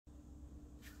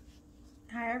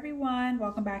Hi everyone,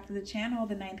 welcome back to the channel,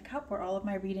 The Ninth Cup, where all of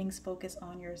my readings focus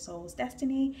on your soul's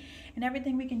destiny and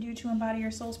everything we can do to embody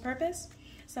your soul's purpose.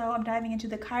 So I'm diving into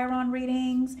the Chiron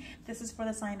readings. This is for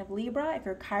the sign of Libra. If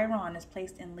your Chiron is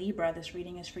placed in Libra, this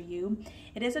reading is for you.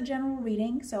 It is a general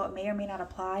reading, so it may or may not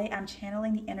apply. I'm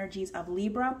channeling the energies of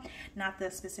Libra, not the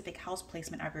specific house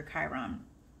placement of your Chiron.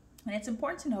 And it's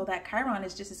important to know that Chiron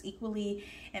is just as equally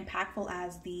impactful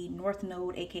as the North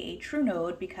Node, aka True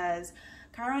Node, because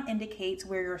Chiron indicates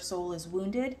where your soul is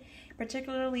wounded,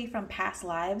 particularly from past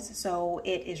lives, so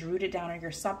it is rooted down in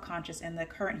your subconscious and the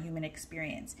current human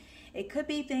experience. It could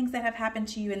be things that have happened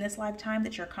to you in this lifetime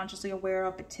that you're consciously aware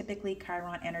of, but typically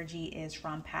Chiron energy is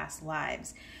from past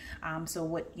lives.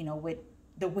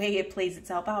 The way it plays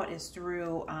itself out is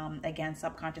through, again,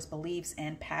 subconscious beliefs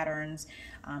and patterns,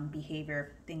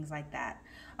 behavior, things like that.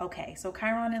 Okay, so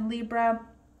Chiron and Libra.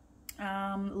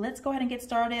 Let's go ahead and get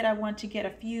started. I want to get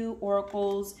a few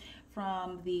oracles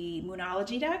from the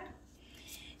Moonology deck.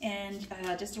 And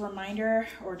just a reminder,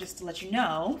 or just to let you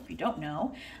know, if you don't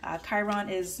know, Chiron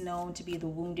is known to be the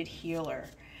wounded healer.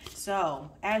 So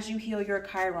as you heal your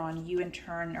Chiron, you in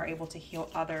turn are able to heal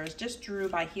others. Just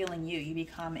by healing you, you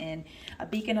become a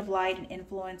beacon of light and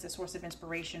influence, a source of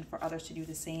inspiration for others to do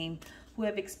the same, who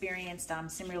have experienced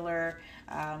similar,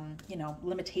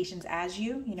 limitations as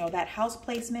you. That house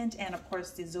placement and of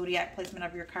course the zodiac placement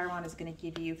of your Chiron is going to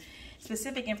give you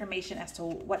specific information as to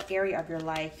what area of your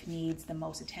life needs the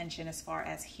most attention as far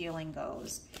as healing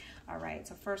goes. All right,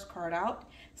 so first card out,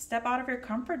 step out of your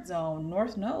comfort zone,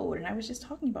 North Node. And I was just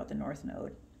talking about the North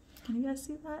Node. Can you guys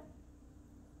see that?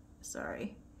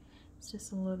 Sorry, it's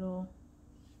just a little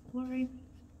blurry.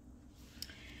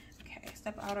 Okay,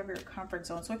 step out of your comfort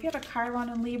zone. So if you have a Chiron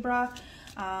in Libra,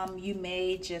 you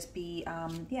may just be, a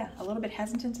little bit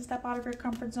hesitant to step out of your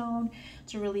comfort zone,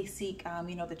 to really seek,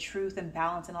 the truth and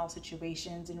balance in all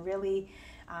situations, and really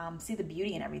see the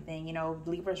beauty in everything.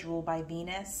 Libra is ruled by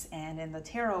Venus, and in the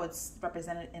tarot, it's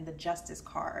represented in the Justice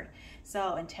card.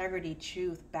 So integrity,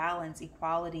 truth, balance,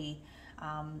 equality,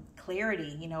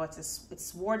 clarity. It's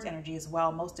swords energy as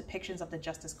well. Most depictions of the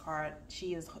Justice card,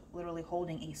 she is literally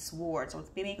holding a sword. So it's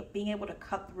being able to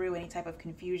cut through any type of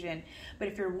confusion. But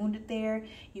if you're wounded there,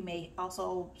 you may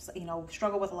also,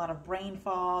 struggle with a lot of brain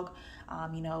fog,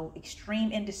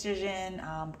 extreme indecision,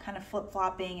 kind of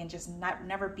flip-flopping, and just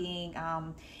never being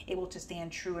able to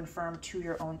stand true and firm to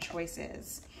your own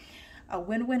choices. A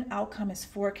win-win outcome is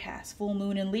forecast. Full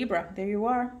moon in Libra. There you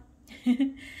are.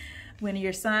 When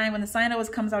the sign always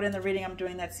comes out in the reading I'm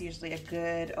doing, that's usually a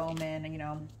good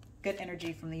omen, good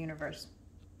energy from the universe.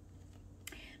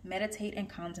 Meditate and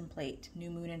contemplate. New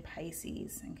moon in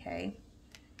Pisces, okay?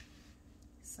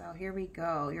 So here we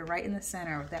go. You're right in the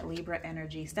center with that Libra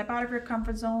energy. Step out of your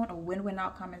comfort zone. A win-win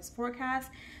outcome is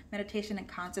forecast. Meditation and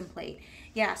contemplate.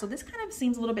 Yeah, so this kind of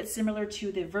seems a little bit similar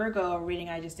to the Virgo reading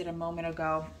I just did a moment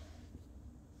ago.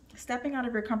 Stepping out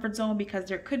of your comfort zone because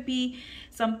there could be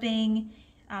something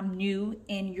new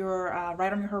in your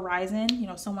right on your horizon,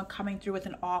 someone coming through with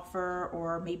an offer,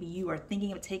 or maybe you are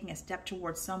thinking of taking a step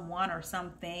towards someone or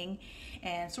something,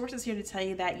 and sources here to tell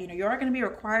you that you are going to be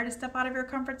required to step out of your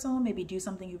comfort zone, maybe do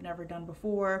something you've never done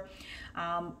before,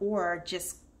 or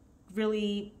just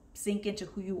really sink into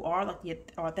who you are, like the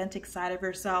authentic side of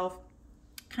yourself,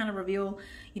 kind of reveal,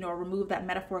 or remove that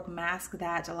metaphoric mask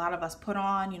that a lot of us put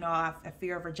on, a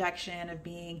fear of rejection, of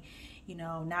being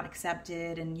not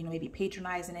accepted, and maybe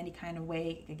patronized in any kind of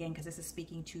way, again, because this is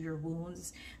speaking to your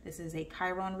wounds. This is a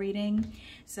Chiron reading,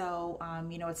 so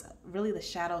it's really the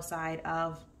shadow side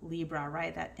of Libra,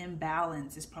 right? That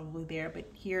imbalance is probably there, but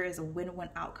here is a win-win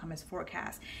outcome as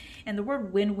forecast. And the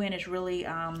word win-win is really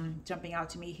jumping out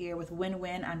to me here. With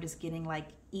win-win, I'm just getting like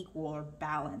equal or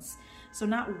balance. So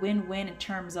not win-win in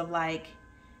terms of like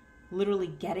literally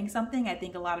getting something. I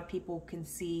think a lot of people can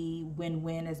see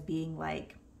win-win as being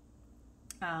like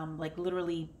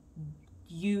literally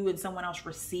you and someone else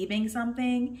receiving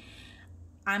something.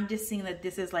 I'm just seeing that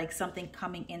this is like something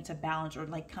coming into balance, or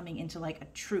like coming into like a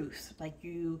truth, like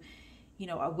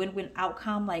a win-win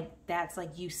outcome, like that's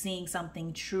like you seeing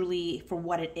something truly for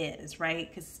what it is, right?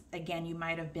 Because again, you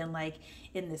might have been like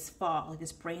in this fog, like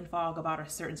this brain fog about a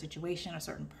certain situation, a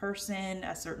certain person,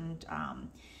 a certain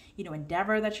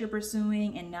endeavor that you're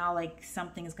pursuing, and now like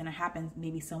something is going to happen.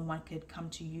 Maybe someone could come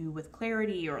to you with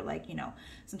clarity, or like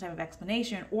some type of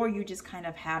explanation, or you just kind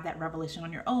of have that revelation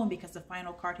on your own, because the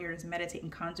final card here is meditate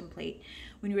and contemplate.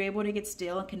 When you're able to get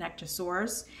still and connect to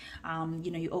source,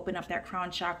 you open up that crown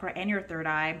chakra and your third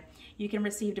eye, you can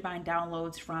receive divine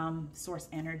downloads from source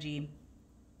energy.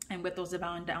 And with those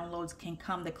divine downloads can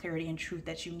come the clarity and truth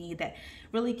that you need that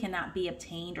really cannot be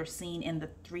obtained or seen in the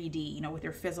 3D, you know, with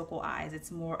your physical eyes.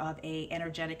 It's more of a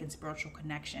energetic and spiritual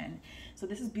connection. So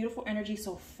this is beautiful energy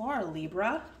so far,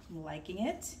 Libra. I'm liking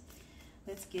it.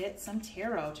 Let's get some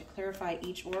tarot to clarify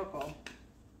each oracle.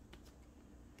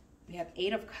 We have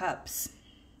 8 of Cups.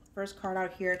 First card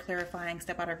out here, clarifying,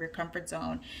 step out of your comfort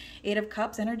zone. 8 of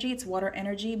Cups energy, it's water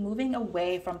energy, moving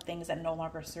away from things that no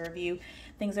longer serve you,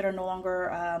 things that are no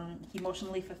longer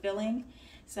emotionally fulfilling.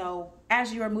 So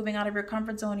as you are moving out of your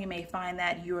comfort zone, you may find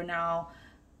that you are now,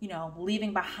 you know,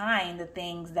 leaving behind the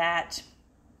things that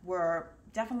were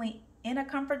definitely in a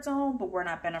comfort zone, but were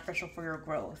not beneficial for your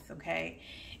growth, okay?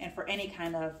 And for any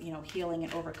kind of, you know, healing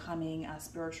and overcoming a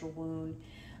spiritual wound,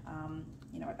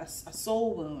 you know, a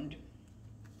soul wound.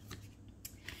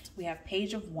 We have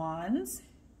Page of Wands.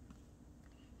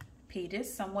 Page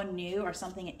is someone new or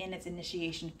something in its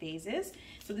initiation phases.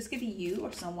 So this could be you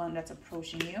or someone that's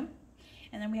approaching you.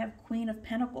 And then we have Queen of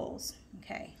Pentacles.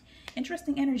 Okay.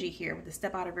 Interesting energy here with the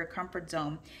step out of your comfort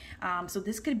zone. So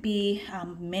this could be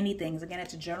many things. Again,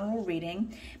 it's a general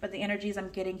reading, but the energies I'm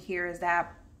getting here is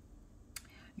that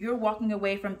you're walking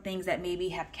away from things that maybe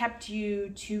have kept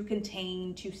you too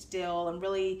contained, too still, and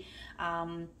really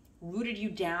rooted you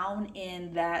down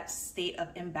in that state of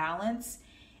imbalance.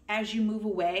 As you move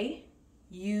away,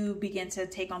 you begin to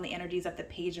take on the energies of the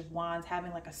Page of Wands,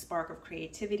 having like a spark of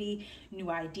creativity, new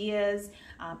ideas,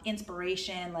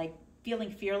 inspiration, like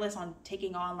feeling fearless on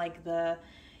taking on like the,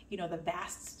 you know, the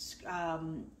vast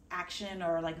action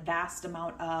or like vast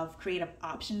amount of creative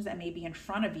options that may be in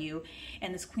front of you.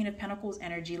 And this Queen of Pentacles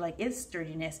energy like is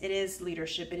sturdiness, it is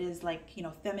leadership, it is like, you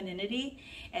know, femininity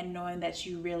and knowing that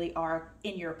you really are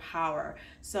in your power.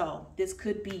 So this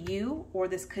could be you, or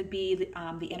this could be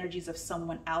the energies of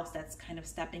someone else that's kind of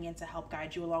stepping in to help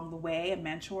guide you along the way, a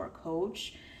mentor, a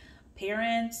coach,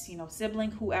 parents, you know,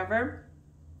 sibling, whoever.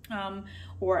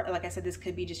 Or like I said, this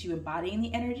could be just you embodying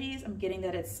the energies. I'm getting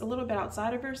that it's a little bit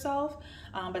outside of yourself,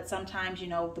 but sometimes, you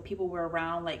know, the people we're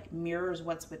around like mirrors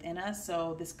what's within us.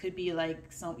 So this could be like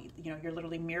some, you know, you're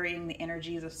literally mirroring the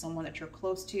energies of someone that you're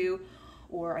close to,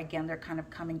 or again, they're kind of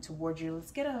coming towards you.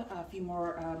 Let's get a few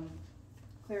more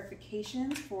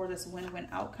clarifications for this win-win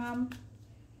outcome.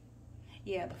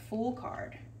 Yeah, the Fool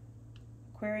card.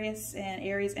 Aquarius and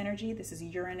Aries energy. This is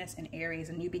Uranus and Aries,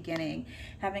 a new beginning,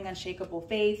 having unshakable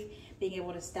faith, being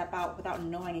able to step out without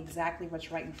knowing exactly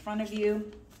what's right in front of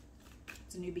you.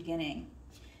 It's a new beginning.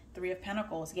 3 of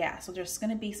Pentacles. Yeah, so there's going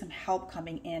to be some help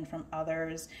coming in from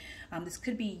others. This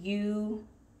could be you,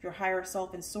 your higher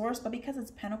self and source, but because it's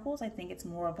Pentacles, I think it's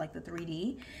more of like the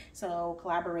 3D. So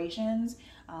collaborations,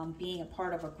 being a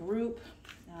part of a group,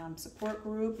 support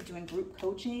group, doing group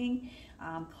coaching,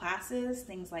 classes,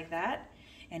 things like that.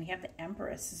 And you have the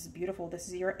Empress. This is beautiful. This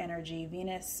is your energy.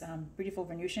 Venus, beautiful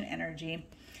Venusian energy.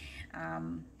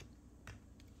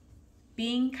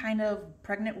 Being kind of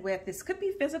pregnant with, this could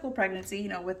be physical pregnancy, you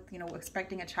know, with, you know,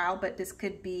 expecting a child, but this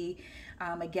could be,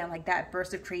 again, like that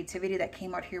burst of creativity that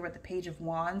came out here with the Page of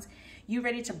Wands. You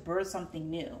ready to birth something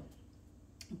new.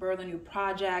 Birth a new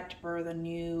project, birth a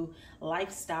new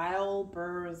lifestyle,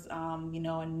 birth, you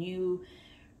know, a new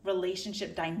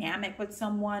relationship dynamic with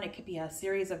someone. It could be a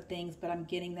series of things, but I'm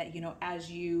getting that, you know,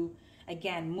 as you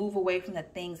again move away from the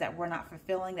things that were not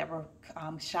fulfilling, that were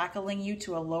shackling you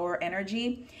to a lower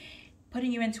energy,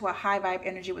 putting you into a high vibe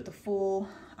energy with the Fool,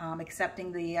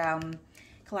 accepting the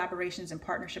collaborations and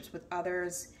partnerships with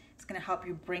others. It's going to help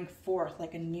you bring forth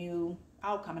like a new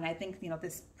outcome. And I think, you know,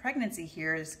 this pregnancy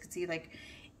here is, see, like,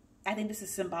 I think this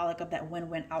is symbolic of that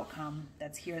win-win outcome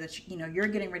that's here, that, you know, you're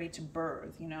getting ready to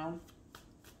birth, you know.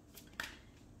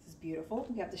 Beautiful.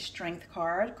 We have the Strength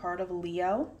card, card of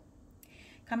Leo,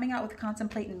 coming out with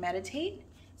contemplate and meditate.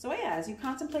 So yeah, as you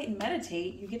contemplate and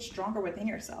meditate, you get stronger within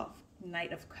yourself.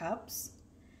 Knight of Cups,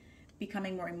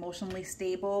 becoming more emotionally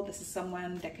stable. This is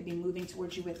someone that could be moving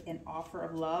towards you with an offer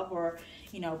of love, or,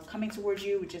 you know, coming towards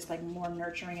you with just like more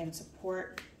nurturing and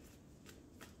support.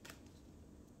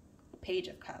 Page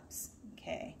of Cups.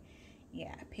 Okay.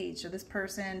 Yeah, Page. So this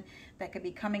person that could be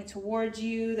coming towards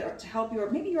you to help you, or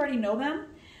maybe you already know them.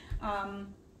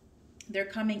 They're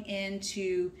coming in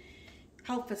to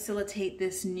help facilitate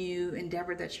this new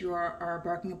endeavor that you are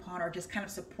embarking upon, or just kind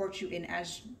of support you in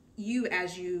as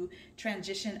you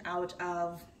transition out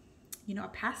of, you know, a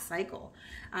past cycle.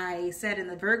 I said in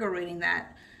the Virgo reading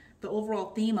that the overall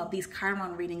theme of these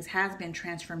Chiron readings has been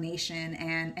transformation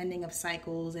and ending of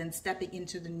cycles and stepping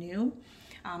into the new.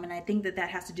 And I think that that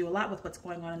has to do a lot with what's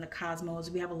going on in the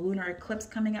cosmos. We have a lunar eclipse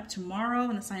coming up tomorrow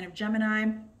in the sign of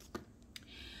Gemini.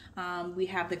 We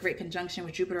have the great conjunction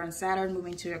with Jupiter and Saturn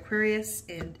moving to Aquarius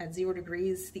at 0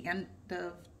 degrees, the end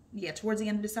of yeah, towards the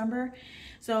end of December.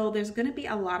 So there's going to be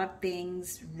a lot of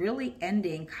things really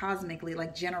ending cosmically,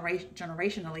 like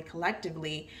generationally,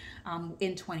 collectively,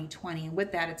 in 2020. And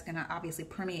with that, it's going to obviously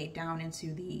permeate down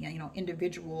into the, you know,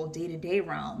 individual day-to-day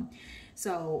realm.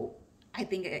 So I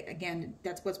think, again,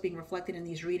 that's what's being reflected in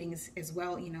these readings as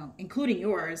well, you know, including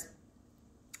yours,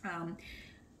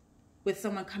 with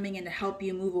someone coming in to help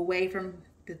you move away from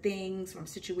the things, from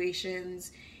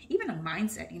situations, even a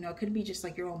mindset. You know, it could be just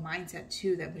like your own mindset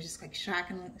too, that was just like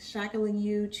shackling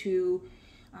you to,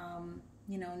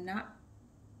 you know,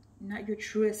 not your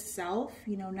truest self,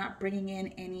 you know, not bringing in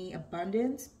any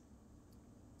abundance.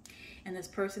 And this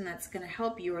person that's going to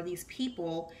help you, or these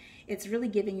people, it's really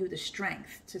giving you the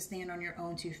strength to stand on your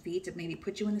own 2 feet, to maybe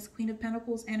put you in this Queen of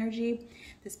Pentacles energy.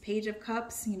 This Page of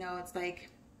Cups, you know, it's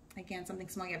like, again, something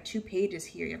small. You have 2 pages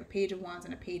here. You have a Page of Wands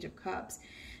and a Page of Cups.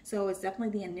 So it's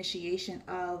definitely the initiation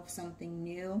of something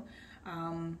new.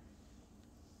 I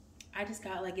just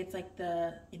got like, it's like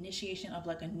the initiation of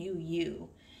like a new you.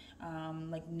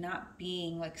 Like not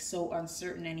being like so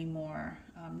uncertain anymore.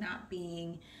 Not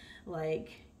being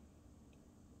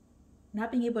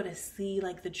able to see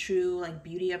like the true like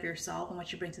beauty of yourself and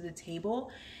what you bring to the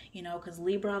table, you know, because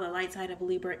Libra, the light side of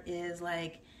Libra, is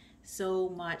like so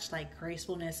much like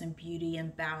gracefulness and beauty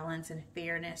and balance and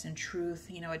fairness and truth.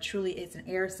 You know, it truly is an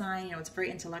air sign. You know, it's very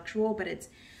intellectual, but it's,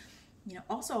 you know,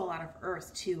 also a lot of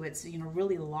earth too. It's, you know,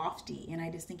 really lofty. And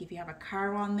I just think if you have a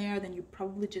Chiron there, then you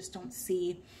probably just don't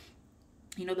see,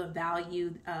 you know, the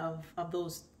value of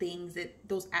those things,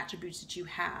 those attributes that you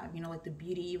have, you know, like the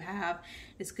beauty you have.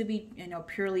 This could be, you know,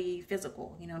 purely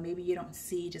physical. You know, maybe you don't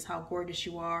see just how gorgeous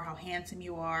you are, how handsome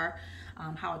you are,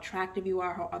 how attractive you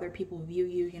are, how other people view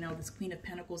you. You know, this Queen of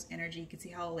Pentacles energy, you can see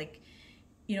how, like,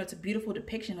 you know, it's a beautiful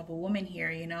depiction of a woman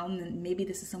here, you know, and maybe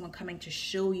this is someone coming to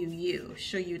show you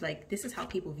like, this is how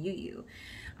people view you.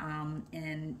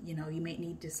 And, you know, you may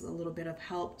need just a little bit of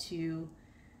help to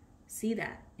see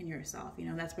that in yourself. You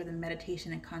know, that's where the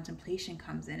meditation and contemplation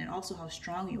comes in, and also how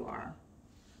strong you are.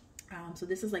 So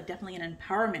this is like definitely an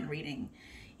empowerment reading.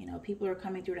 You know, people are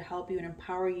coming through to help you and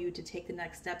empower you to take the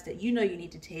next steps that you know you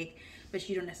need to take, but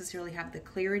you don't necessarily have the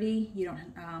clarity. You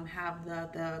don't have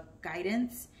the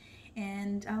guidance,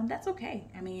 and that's okay.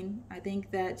 I mean, I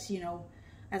think that, you know,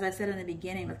 as I said in the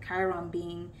beginning, with Chiron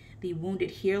being the wounded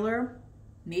healer,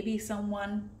 maybe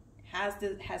someone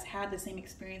has had the same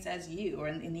experience as you, or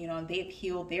and you know, they've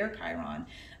healed their Chiron,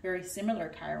 very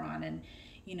similar Chiron, and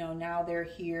you know, now they're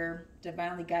here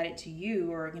divinely guided to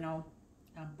you, or you know,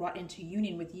 brought into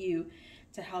union with you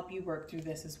to help you work through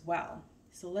this as well.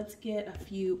 So let's get a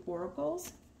few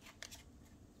oracles.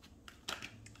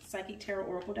 Psychic Tarot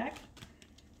Oracle deck.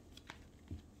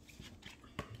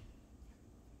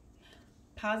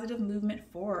 Positive movement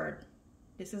forward.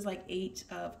 This is like 8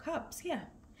 of Cups. Yeah.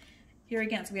 Here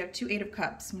again, so we have 2 8 of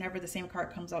Cups. Whenever the same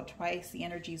card comes out twice, the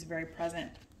energy is very present.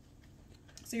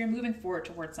 So you're moving forward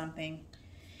towards something.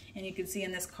 And you can see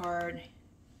in this card,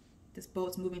 this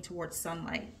boat's moving towards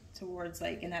sunlight, towards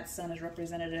like, and that sun is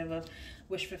representative of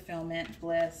wish fulfillment,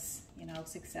 bliss, you know,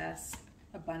 success,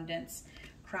 abundance,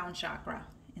 crown chakra.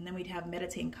 And then we'd have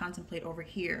meditate and contemplate over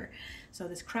here. So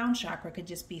this crown chakra could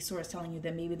just be sort of telling you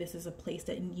that maybe this is a place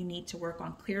that you need to work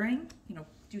on clearing, you know,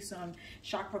 do some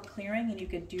chakra clearing, and you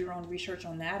could do your own research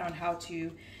on that, on how to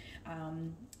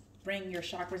bring your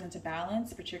chakras into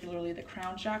balance, particularly the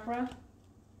crown chakra.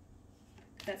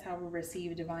 That's how we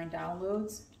receive divine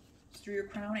downloads, through your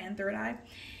crown and third eye.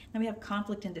 Then we have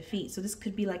conflict and defeat. So this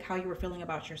could be like how you were feeling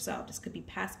about yourself. This could be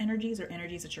past energies or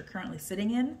energies that you're currently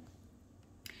sitting in.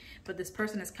 But this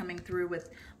person is coming through with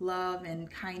love and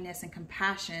kindness and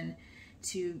compassion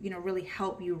to, you know, really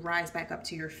help you rise back up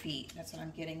to your feet. That's what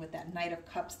I'm getting with that Knight of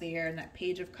Cups there, and that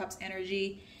Page of Cups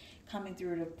energy coming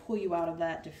through to pull you out of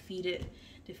that defeated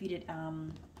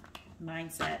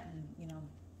mindset and, you know,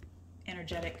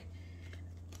 energetic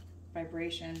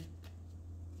vibration.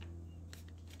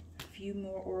 A few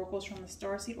more oracles from the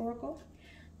Starseed Oracle.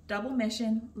 Double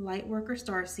mission, light worker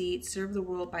starseed, serve the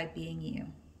world by being you.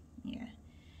 Yeah.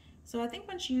 So I think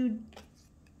once you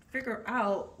figure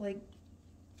out, like,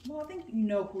 well, I think you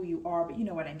know who you are, but you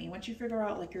know what I mean. Once you figure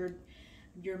out like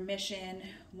your mission,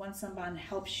 once someone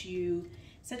helps you,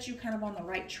 sets you kind of on the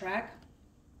right track,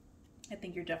 I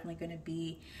think you're definitely going to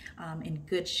be in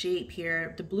good shape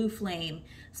here. The blue flame,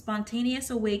 spontaneous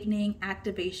awakening,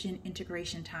 activation,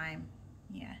 integration time.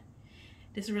 Yeah,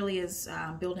 this really is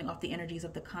building off the energies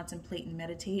of the contemplate and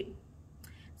meditate.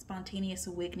 Spontaneous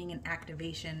awakening and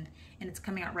activation, and it's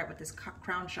coming out right with this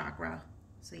crown chakra.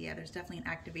 So yeah, there's definitely an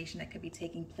activation that could be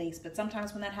taking place. But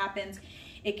sometimes when that happens,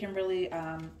 it can really,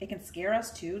 it can scare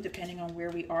us too, depending on where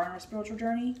we are in our spiritual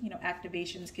journey. You know,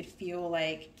 activations could feel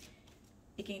like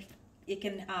it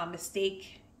can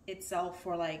mistake itself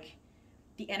for like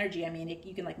the energy. I mean,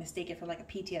 you can like mistake it for like a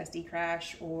PTSD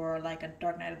crash or like a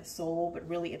dark night of the soul, but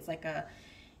really it's like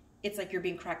you're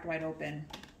being cracked wide open.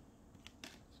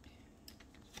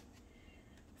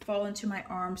 Fall into my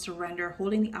arms, surrender,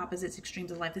 holding the opposites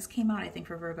extremes of life. This came out, I think,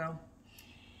 for Virgo.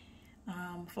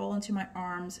 Fall into my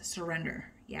arms,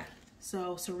 surrender. Yeah.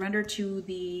 So surrender to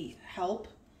the help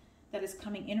that is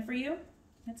coming in for you.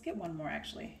 Let's get one more,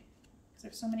 actually, because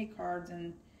there's so many cards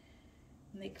and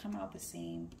they come out the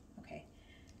same. Okay.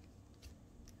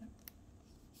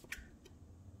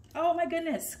 Oh my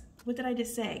goodness. What did I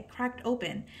just say? Cracked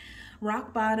open.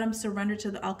 Rock bottom, surrender to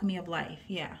the alchemy of life.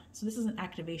 Yeah. So this is an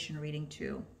activation reading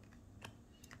too.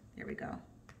 There we go.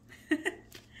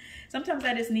 Sometimes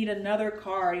I just need another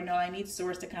card. You know, I need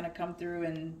Source to kind of come through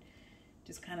and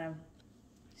just kind of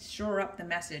shore up the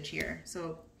message here.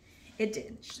 So it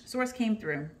did. Source came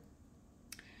through.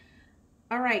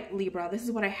 All right, Libra, this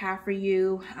is what I have for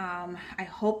you. I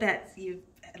hope that you've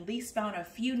at least found a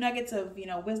few nuggets of, you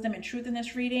know, wisdom and truth in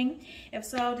this reading. If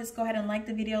so, just go ahead and like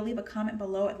the video, leave a comment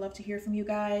below. I'd love to hear from you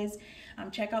guys.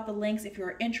 Check out the links if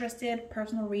you're interested.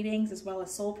 Personal readings as well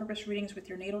as soul purpose readings with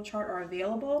your natal chart are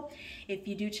available. If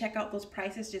you do check out those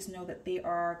prices, just know that they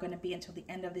are going to be until the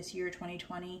end of this year,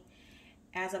 2020.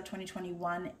 As of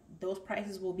 2021, those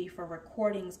prices will be for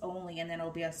recordings only, and then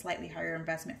it'll be a slightly higher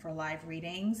investment for live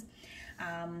readings.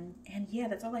 And yeah,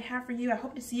 that's all I have for you. I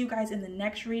hope to see you guys in the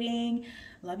next reading.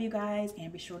 Love you guys,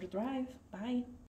 and be sure to thrive. Bye.